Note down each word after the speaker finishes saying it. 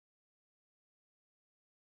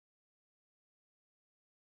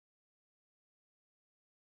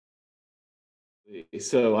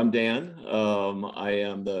So I'm Dan. I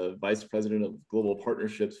am the Vice President of Global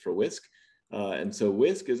Partnerships for Whisk. And so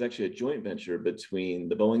Whisk is actually a joint venture between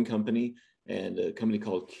the Boeing company and a company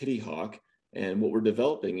called Kitty Hawk. And what we're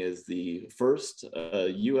developing is the first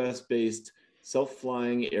US-based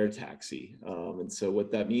self-flying air taxi. And so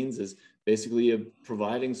what that means is basically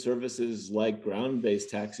providing services like ground-based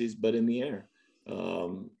taxis, but in the air.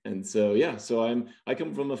 And so, yeah, so I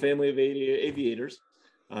come from a family of aviators.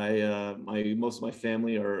 Most of my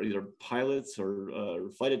family are either pilots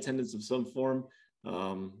or flight attendants of some form.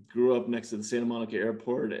 Grew up next to the Santa Monica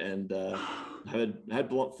airport and had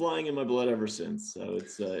flying in my blood ever since. So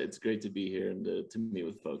it's great to be here and to meet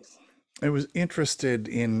with folks. I was interested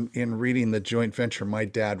in reading the joint venture. My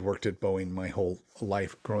dad worked at Boeing my whole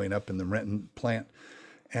life growing up in the Renton plant.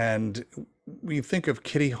 And we think of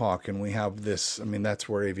Kitty Hawk and we have this, I mean, that's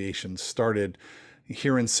where aviation started.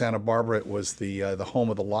 Here in Santa Barbara, it was the home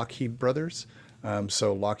of the Lockheed brothers.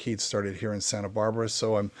 So Lockheed started here in Santa Barbara.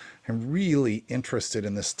 So I'm really interested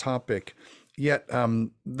in this topic. Yet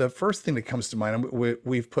the first thing that comes to mind,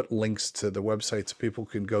 we've put links to the website so people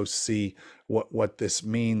can go see what this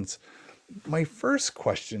means. My first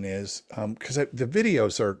question is, because the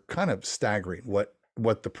videos are kind of staggering,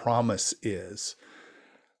 what the promise is.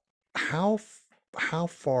 How how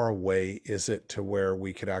far away is it to where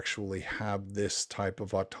we could actually have this type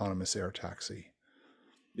of autonomous air taxi?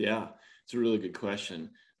 Yeah, it's a really good question.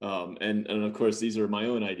 And of course, these are my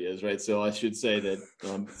own ideas, right? So I should say that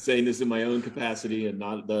I'm saying this in my own capacity and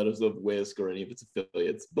not that of Whisk or any of its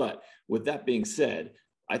affiliates. But with that being said,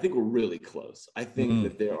 I think we're really close. I think Mm.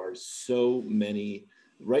 that there are so many,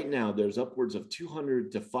 right now, there's upwards of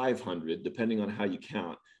 200 to 500, depending on how you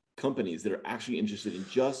count, companies that are actually interested in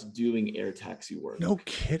just doing air taxi work. No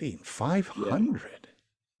kidding. Yeah. 500.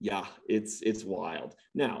 Yeah, it's wild.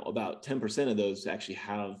 Now, about 10% of those actually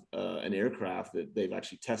have an aircraft that they've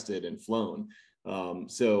actually tested and flown.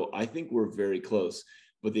 So I think we're very close.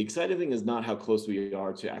 But the exciting thing is not how close we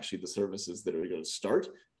are to actually the services that are going to start,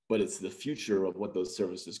 but it's the future of what those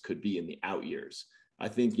services could be in the out years. I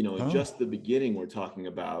think, in Oh. just the beginning, we're talking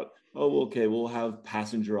about, oh, okay, we'll have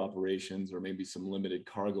passenger operations or maybe some limited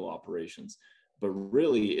cargo operations. But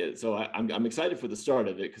really, so I'm excited for the start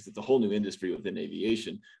of it because it's a whole new industry within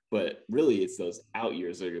aviation. But really, it's those out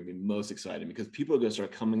years that are going to be most exciting because people are going to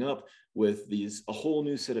start coming up with a whole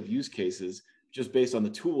new set of use cases just based on the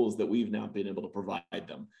tools that we've now been able to provide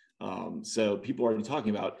them. So people are already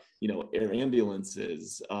talking about, air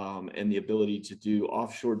ambulances and the ability to do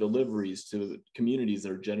offshore deliveries to communities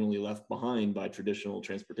that are generally left behind by traditional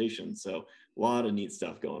transportation. So a lot of neat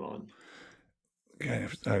stuff going on. Okay,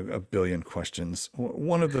 a billion questions.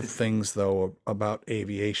 One of the things, though, about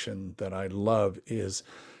aviation that I love is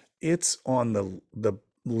it's on the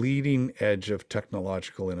leading edge of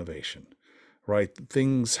technological innovation, right?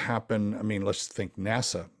 Things happen. I mean, let's think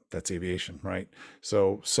NASA. That's aviation, right?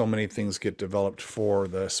 So many things get developed for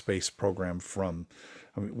the space program from.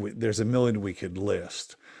 I mean, there's a million we could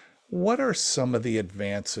list. What are some of the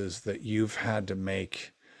advances that you've had to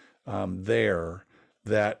make there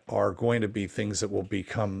that are going to be things that will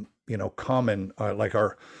become common, like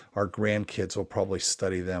our grandkids will probably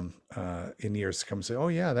study them in years to come and say, oh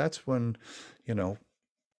yeah, that's when, you know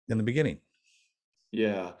in the beginning.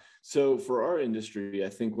 Yeah. So for our industry, I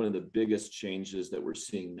think one of the biggest changes that we're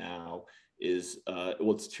seeing now is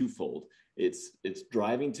well, it's twofold. It's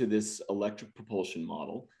driving to this electric propulsion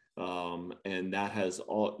model, and that has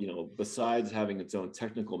all besides having its own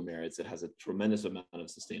technical merits, it has a tremendous amount of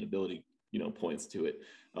sustainability points to it.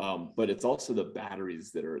 But it's also the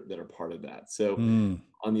batteries that are part of that. So Mm.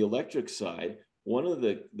 on the electric side, one of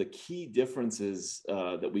the key differences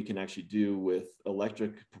that we can actually do with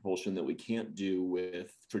electric propulsion that we can't do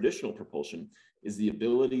with traditional propulsion is the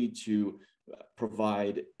ability to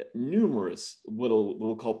provide numerous what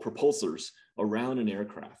we'll call propulsors around an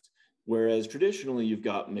aircraft. Whereas traditionally, you've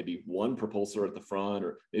got maybe one propulsor at the front,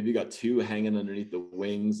 or maybe you got two hanging underneath the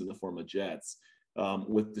wings in the form of jets.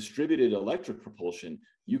 With distributed electric propulsion,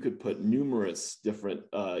 you could put numerous different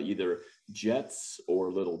either jets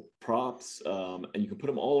or little props, and you can put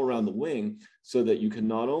them all around the wing so that you can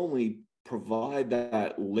not only provide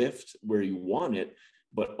that lift where you want it,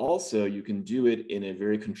 but also you can do it in a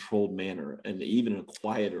very controlled manner and even a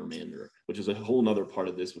quieter manner, which is a whole nother part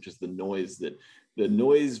of this, which is the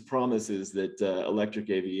noise promises that electric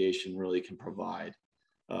aviation really can provide.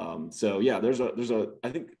 So yeah, I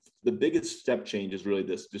think the biggest step change is really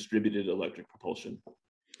this distributed electric propulsion.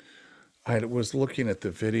 I was looking at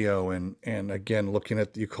the video and again looking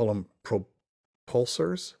at, you call them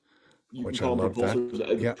propulsors, You can which I call them love that.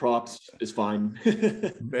 propulsors. Yeah. Props is fine.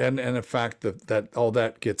 And the fact that all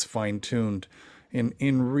that gets fine tuned.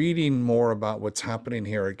 In reading more about what's happening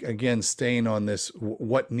here, again, staying on this,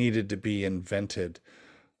 what needed to be invented,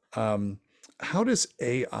 how does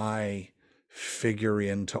AI figure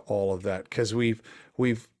into all of that? Because we've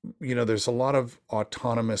there's a lot of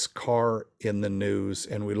autonomous car in the news,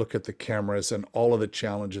 and we look at the cameras and all of the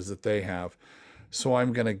challenges that they have. So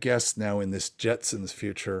I'm going to guess now in this Jetsons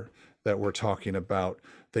future that we're talking about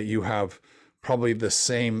that you have probably the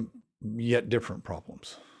same yet different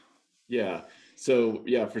problems. Yeah. So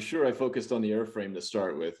yeah, for sure, I focused on the airframe to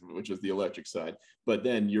start with, which was the electric side. But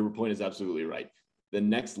then your point is absolutely right. The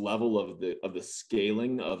next level of the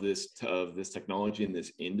scaling of this technology in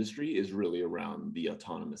this industry is really around the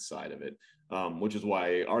autonomous side of it, which is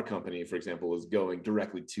why our company, for example, is going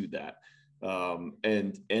directly to that.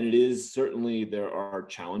 And it is certainly, there are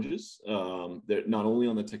challenges there, not only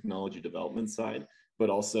on the technology development side, but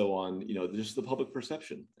also on just the public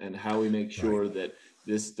perception and how we make Right. sure that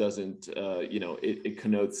this doesn't it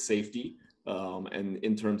connotes safety, and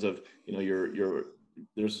in terms of your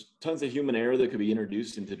there's tons of human error that could be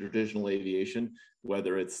introduced into traditional aviation,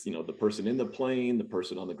 whether it's the person in the plane, the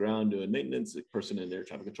person on the ground doing maintenance, the person in air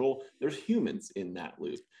traffic control. There's humans in that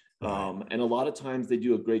loop, Right. and a lot of times they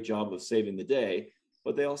do a great job of saving the day,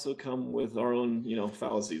 but they also come with our own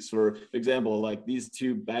fallacies. For example, like these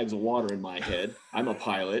two bags of water in my head, I'm a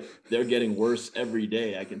pilot, they're getting worse every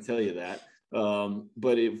day, I can tell you that.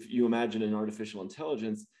 But if you imagine an artificial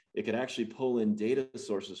intelligence, it could actually pull in data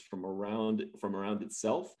sources from around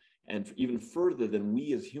itself, and even further than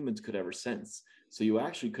we as humans could ever sense. So you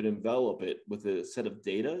actually could envelop it with a set of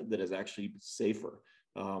data that is actually safer.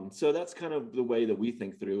 So that's kind of the way that we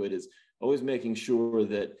think through it, is always making sure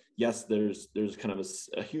that yes, there's kind of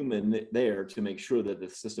a human there to make sure that the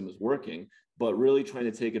system is working, but really trying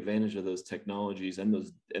to take advantage of those technologies and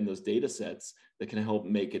those data sets that can help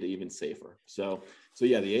make it even safer. So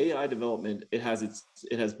yeah, the AI development, it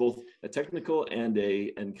has both a technical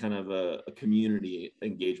and kind of a community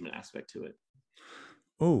engagement aspect to it.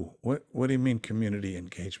 Oh, what do you mean community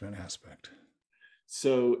engagement aspect?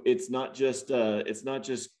 So it's not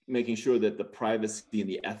just making sure that the privacy and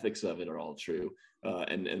the ethics of it are all true,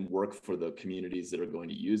 and work for the communities that are going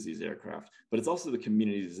to use these aircraft, but it's also the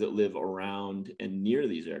communities that live around and near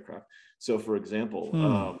these aircraft. So, for example,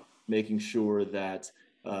 Hmm. making sure that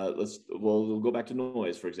we'll go back to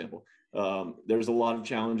noise, for example. There's a lot of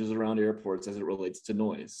challenges around airports as it relates to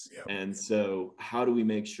noise, Yep. and so how do we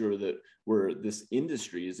make sure that this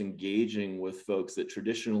industry is engaging with folks that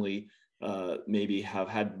traditionally maybe have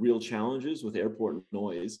had real challenges with airport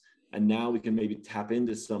noise. And now we can maybe tap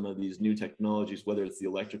into some of these new technologies, whether it's the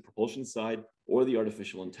electric propulsion side or the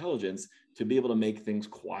artificial intelligence, to be able to make things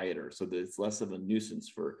quieter so that it's less of a nuisance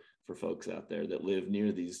for folks out there that live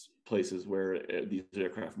near these places where these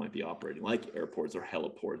aircraft might be operating, like airports or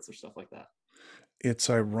heliports or stuff like that. It's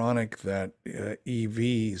ironic that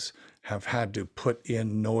EVs have had to put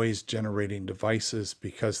in noise generating devices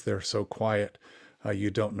because they're so quiet. You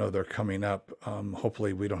don't know they're coming up.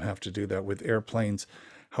 Hopefully, we don't have to do that with airplanes.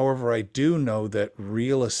 However, I do know that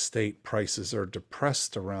real estate prices are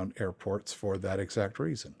depressed around airports for that exact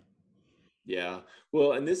reason. Yeah.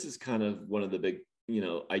 Well, and this is kind of one of the big,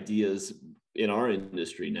 ideas in our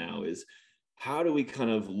industry now, is how do we kind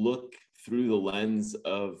of look through the lens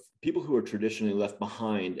of people who are traditionally left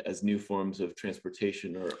behind as new forms of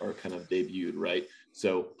transportation are kind of debuted, right?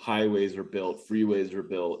 So highways are built, freeways are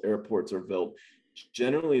built, airports are built.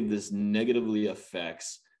 Generally, this negatively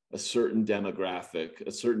affects a certain demographic,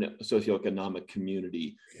 a certain socioeconomic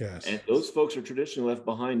community. Yes. And those folks are traditionally left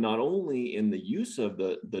behind, not only in the use of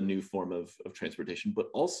the new form of transportation, but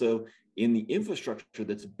also in the infrastructure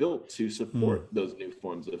that's built to Hmm. support those new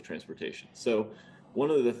forms of transportation. So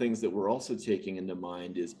one of the things that we're also taking into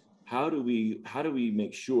mind is how do we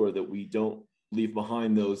make sure that we don't leave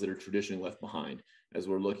behind those that are traditionally left behind, as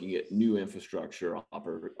we're looking at new infrastructure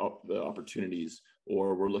opportunities,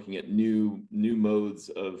 or we're looking at new modes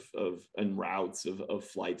of and routes of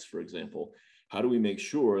flights, for example. How do we make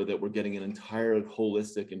sure that we're getting an entire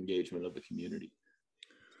holistic engagement of the community?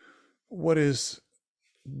 What is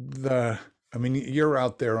the, I mean, you're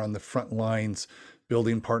out there on the front lines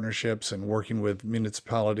building partnerships and working with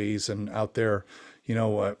municipalities and out there,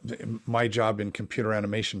 my job in computer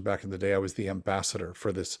animation back in the day, I was the ambassador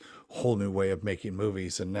for this whole new way of making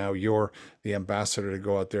movies. And now you're the ambassador to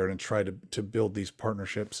go out there and try to build these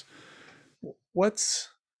partnerships. What's,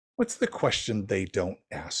 what's the question they don't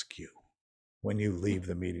ask you when you leave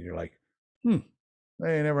the meeting? You're like, hmm,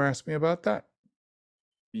 they never asked me about that.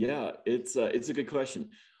 Yeah, it's a good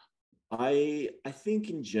question. I think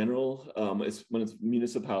in general, it's when it's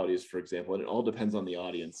municipalities, for example, and it all depends on the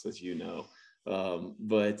audience, as you know.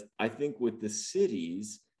 But I think with the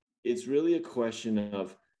cities, it's really a question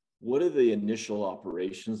of what do the initial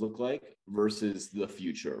operations look like versus the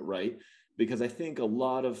future, right? Because I think a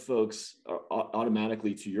lot of folks are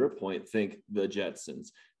automatically, to your point, think the Jetsons,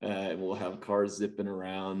 and we'll have cars zipping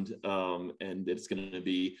around, and it's going to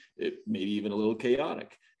be maybe even a little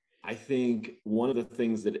chaotic. I think one of the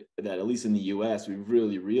things that at least in the US we've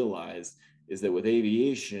really realized is that with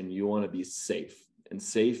aviation you want to be safe, and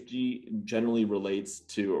safety generally relates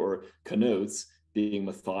to or connotes being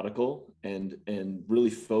methodical and really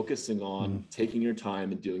focusing on taking your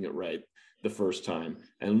time and doing it right the first time,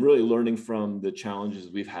 and really learning from the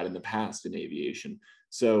challenges we've had in the past in aviation.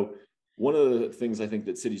 So one of the things I think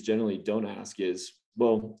that cities generally don't ask is,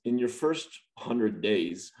 well, in your first 100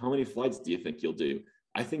 days, how many flights do you think you'll do?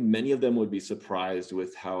 I think many of them would be surprised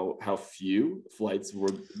with how few flights were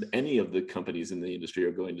any of the companies in the industry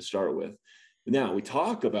are going to start with. Now we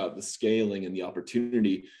talk about the scaling and the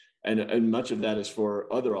opportunity, and much of that is for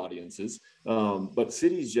other audiences. But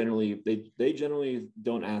cities generally, they generally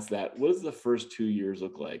don't ask that. What does the first 2 years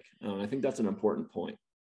look like? I think that's an important point.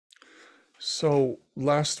 So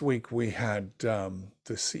last week we had the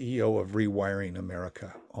CEO of Rewiring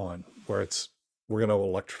America on, where we're going to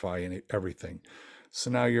electrify everything.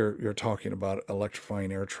 So now you're talking about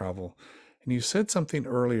electrifying air travel, and you said something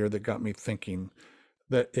earlier that got me thinking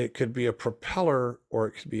that it could be a propeller or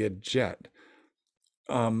it could be a jet.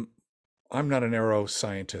 Um, I'm not an aero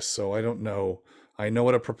scientist, so I don't know. I know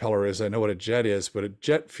what a propeller is. I know what a jet is, but a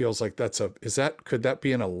jet feels like could that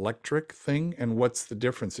be an electric thing? And what's the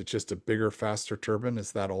difference? It's just a bigger, faster turbine.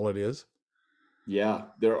 Is that all it is? Yeah,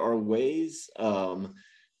 there are ways.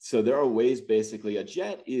 So there are ways, basically, a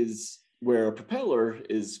jet is where a propeller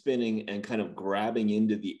is spinning and kind of grabbing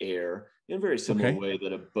into the air in a very similar Okay. way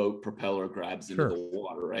that a boat propeller grabs into the Sure.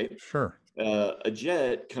 water, right? Sure. A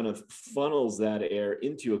jet kind of funnels that air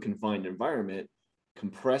into a confined environment,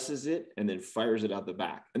 compresses it, and then fires it out the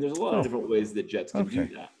back. And there's a lot of Oh, different ways that jets can do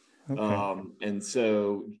okay. that. Okay. And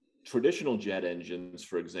so traditional jet engines,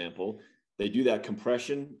 for example, they do that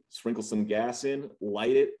compression, sprinkle some gas in,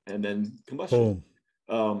 light it, and then combustion.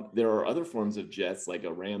 Boom. There are other forms of jets like a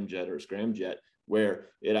ramjet or a scramjet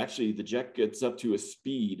where the jet gets up to a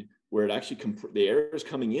speed where it actually the air is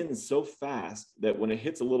coming in so fast that when it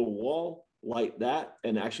hits a little wall like that,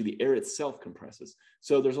 and actually the air itself compresses.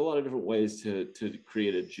 So there's a lot of different ways to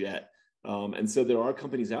create a jet. And so there are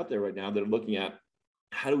companies out there right now that are looking at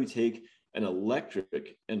how do we take an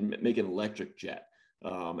electric and make an electric jet.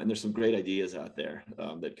 And there's some great ideas out there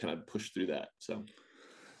that kind of push through that. So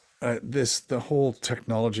The whole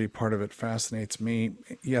technology part of it fascinates me.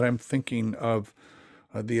 Yet I'm thinking of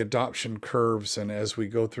the adoption curves, and as we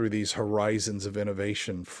go through these horizons of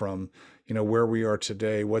innovation from where we are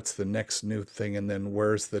today, what's the next new thing, and then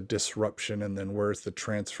where's the disruption, and then where's the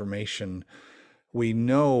transformation. We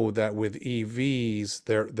know that with EVs,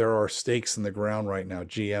 there are stakes in the ground right now.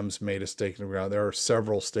 GM's made a stake in the ground. There are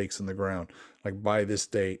several stakes in the ground, like by this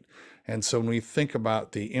date. And so when we think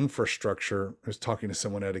about the infrastructure, I was talking to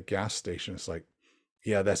someone at a gas station. It's like,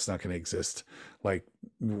 yeah, that's not going to exist. Like,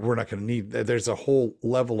 we're not going to need, there's a whole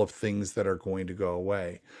level of things that are going to go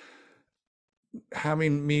away.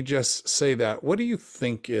 Having me just say that, what do you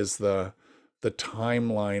think is the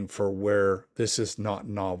timeline for where this is not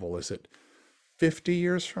novel? Is it 50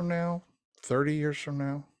 years from now, 30 years from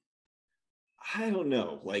now? I don't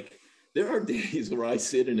know. Like, there are days where I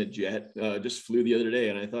sit in a jet, just flew the other day,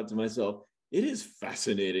 and I thought to myself, it is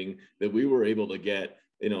fascinating that we were able to get,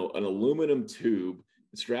 an aluminum tube,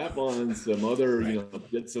 strap on some other,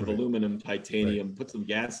 Right. bits of Right. aluminum, Right. titanium, put some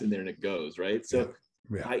gas in there, and it goes, right? Yeah. So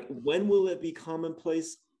Yeah. when will it be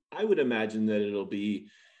commonplace? I would imagine that it'll be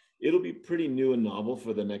pretty new and novel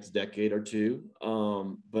for the next decade or two.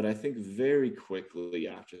 But I think very quickly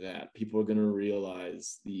after that, people are going to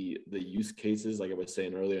realize the use cases, like I was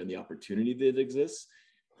saying earlier, and the opportunity that exists.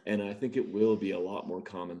 And I think it will be a lot more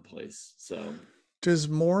commonplace. So Does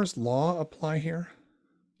Moore's law apply here?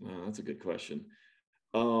 that's a good question.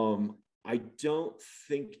 I don't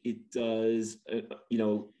think it does.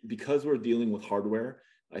 Because we're dealing with hardware,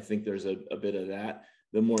 I think there's a bit of that.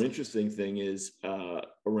 The more interesting thing is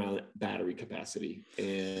around battery capacity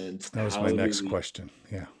and That was how my do next we, question.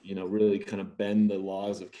 Yeah. really kind of bend the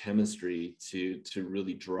laws of chemistry to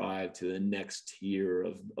really drive to the next tier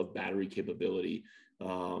of battery capability.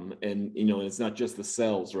 And it's not just the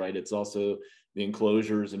cells, right? It's also the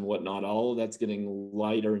enclosures and whatnot. All of that's getting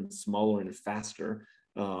lighter and smaller and faster.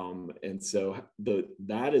 And so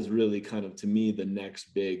that is really kind of, to me, the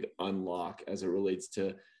next big unlock as it relates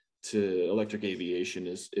to electric aviation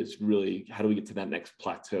is really how do we get to that next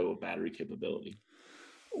plateau of battery capability.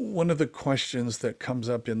 One of the questions that comes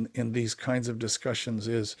up in these kinds of discussions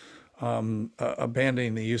is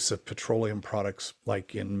abandoning the use of petroleum products,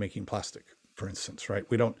 like in making plastic, for instance, right?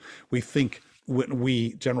 We think, when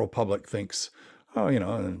we, general public thinks, oh,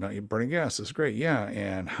 not burning gas is great. Yeah.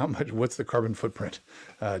 And what's the carbon footprint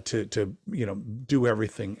to do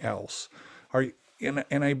everything else? Are you,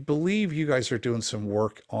 and I believe you guys are doing some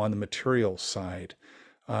work on the materials side.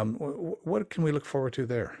 What can we look forward to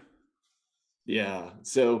there? Yeah,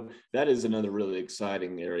 so that is another really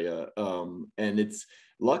exciting area. And it's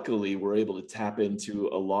luckily we're able to tap into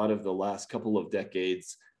a lot of the last couple of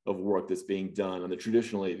decades of work that's being done on the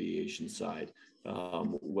traditional aviation side.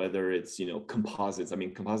 Whether it's composites. I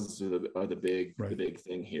mean, composites are the Right. big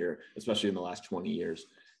thing here, especially in the last 20 years.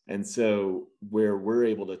 And so where we're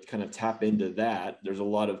able to kind of tap into that, there's a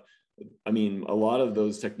lot of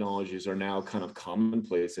those technologies are now kind of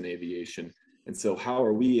commonplace in aviation. And so how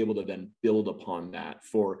are we able to then build upon that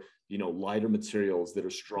for, lighter materials that are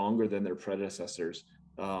stronger than their predecessors,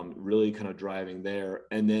 really kind of driving there.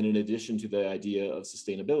 And then in addition to the idea of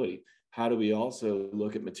sustainability, how do we also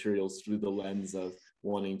look at materials through the lens of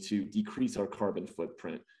wanting to decrease our carbon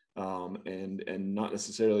footprint, and not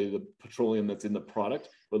necessarily the petroleum that's in the product,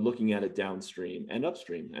 but looking at it downstream and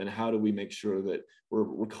upstream. And how do we make sure that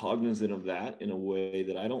we're cognizant of that in a way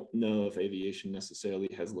that I don't know if aviation necessarily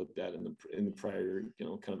has looked at in the prior,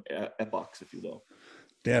 kind of epochs, if you will.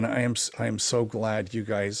 Dan, I am so glad you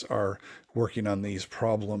guys are working on these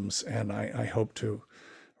problems, and I hope to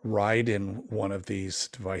ride in one of these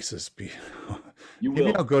devices. You Maybe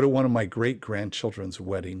I'll will. go to one of my great grandchildren's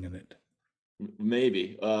wedding in it.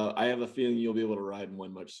 Maybe. I have a feeling you'll be able to ride in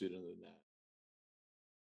one much sooner than that.